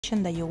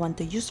that you want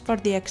to use for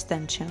the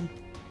extension.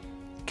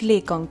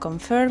 Click on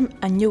Confirm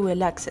and you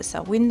will access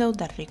a window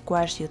that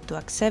requires you to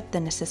accept the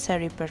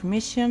necessary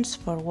permissions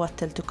for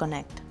WOZTELL to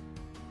connect.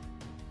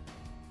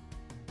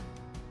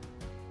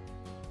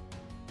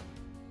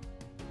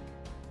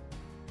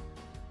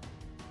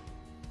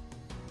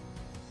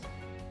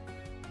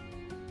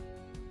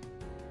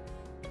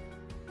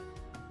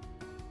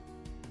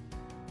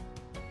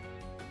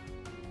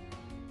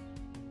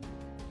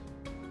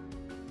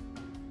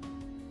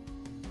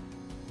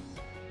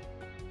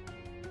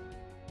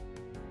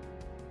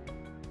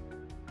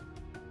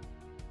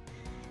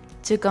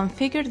 To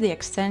configure the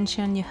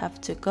extension, you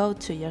have to go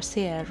to your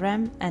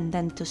CRM and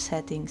then to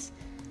Settings.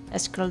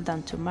 Scroll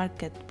down to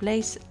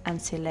Marketplace and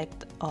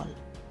select All.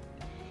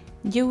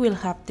 You will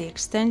have the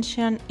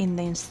extension in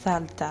the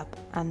Install tab,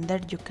 and there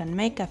you can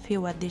make a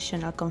few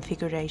additional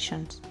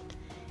configurations.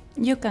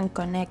 You can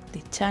connect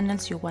the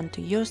channels you want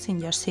to use in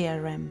your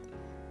CRM.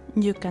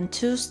 You can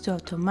choose to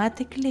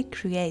automatically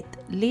create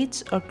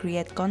leads or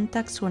create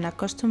contacts when a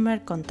customer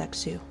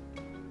contacts you.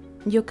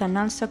 You can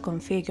also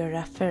configure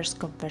a first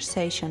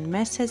conversation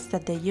message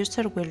that the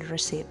user will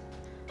receive.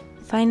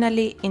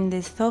 Finally, in the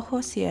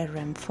Zoho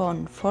CRM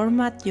phone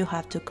format, you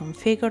have to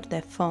configure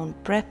the phone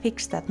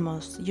prefix that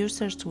most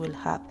users will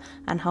have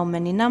and how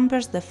many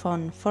numbers the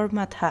phone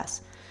format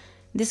has.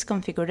 This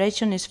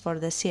configuration is for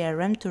the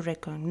CRM to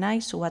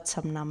recognize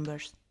WhatsApp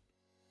numbers.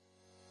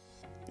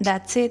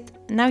 That's it.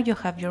 Now you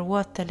have your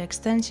WOZTELL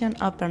extension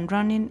up and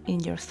running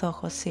in your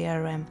Zoho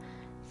CRM.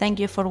 Thank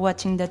you for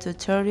watching the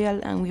tutorial,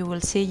 and we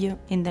will see you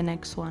in the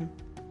next one.